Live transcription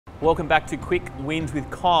Welcome back to Quick Wins with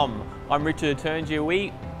Com. I'm Richard Turngia.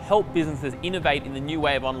 We help businesses innovate in the new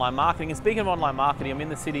way of online marketing. And speaking of online marketing, I'm in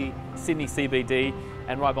the Sydney CBD,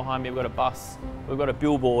 and right behind me we've got a bus, we've got a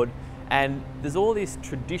billboard, and there's all this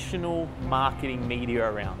traditional marketing media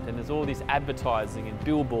around, and there's all this advertising and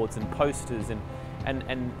billboards and posters, and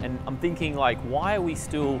I'm thinking, like, why are we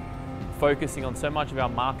still focusing on so much of our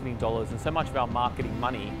marketing dollars and so much of our marketing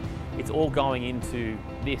money? It's all going into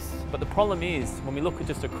this. But the problem is, when we look at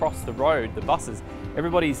just across the road, the buses,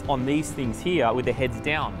 everybody's on these things here with their heads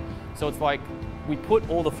down. So it's like we put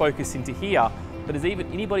all the focus into here, but is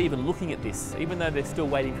anybody even looking at this? Even though they're still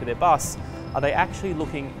waiting for their bus, are they actually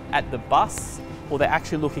looking at the bus, or they're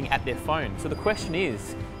actually looking at their phone? So the question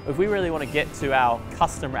is, if we really want to get to our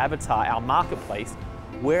customer avatar, our marketplace,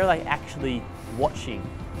 where are they actually watching?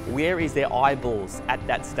 Where is their eyeballs at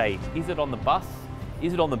that stage? Is it on the bus?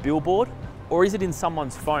 Is it on the billboard? Or is it in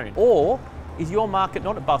someone's phone? Or is your market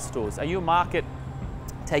not at bus stores? Are your market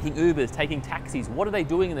taking Ubers, taking taxis? What are they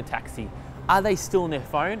doing in the taxi? Are they still in their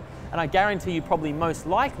phone? And I guarantee you, probably most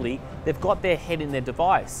likely, they've got their head in their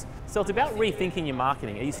device. So it's about rethinking your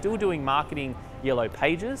marketing. Are you still doing marketing yellow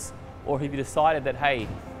pages? Or have you decided that, hey,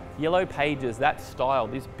 yellow pages, that style,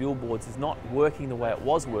 this billboards is not working the way it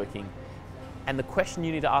was working? And the question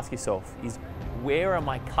you need to ask yourself is, where are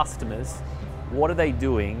my customers? What are they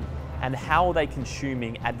doing? And how are they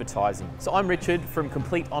consuming advertising? So I'm Richard from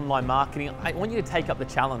Complete Online Marketing. I want you to take up the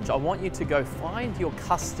challenge. I want you to go find your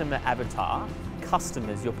customer avatar,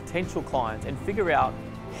 customers, your potential clients, and figure out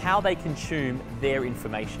how they consume their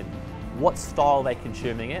information, what style they're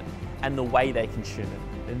consuming it, and the way they consume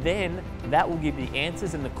it. And then that will give the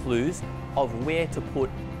answers and the clues of where to put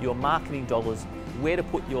your marketing dollars, where to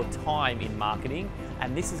put your time in marketing,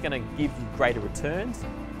 and this is going to give you greater returns,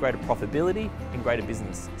 greater profitability, and greater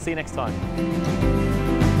business. See you next time.